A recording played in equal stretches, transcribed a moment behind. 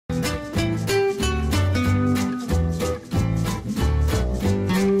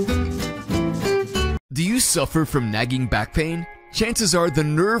suffer from nagging back pain? Chances are the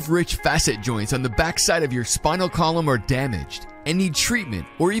nerve-rich facet joints on the backside of your spinal column are damaged and need treatment,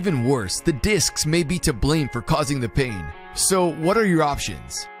 or even worse, the discs may be to blame for causing the pain. So what are your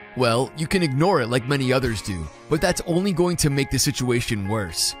options? Well, you can ignore it like many others do, but that's only going to make the situation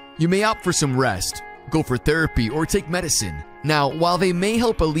worse. You may opt for some rest, go for therapy, or take medicine. Now, while they may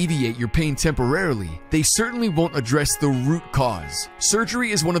help alleviate your pain temporarily, they certainly won't address the root cause. Surgery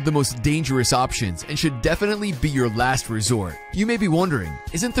is one of the most dangerous options and should definitely be your last resort. You may be wondering,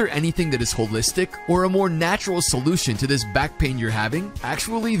 isn't there anything that is holistic or a more natural solution to this back pain you're having?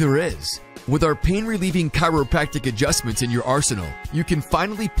 Actually, there is. With our pain-relieving chiropractic adjustments in your arsenal, you can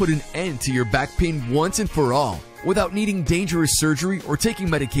finally put an end to your back pain once and for all, without needing dangerous surgery or taking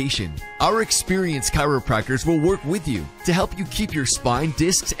medication. Our experienced chiropractors will work with you to help you keep your spine,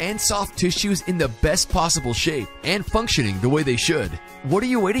 discs, and soft tissues in the best possible shape and functioning the way they should. What are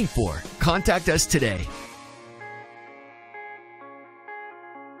you waiting for? Contact us today.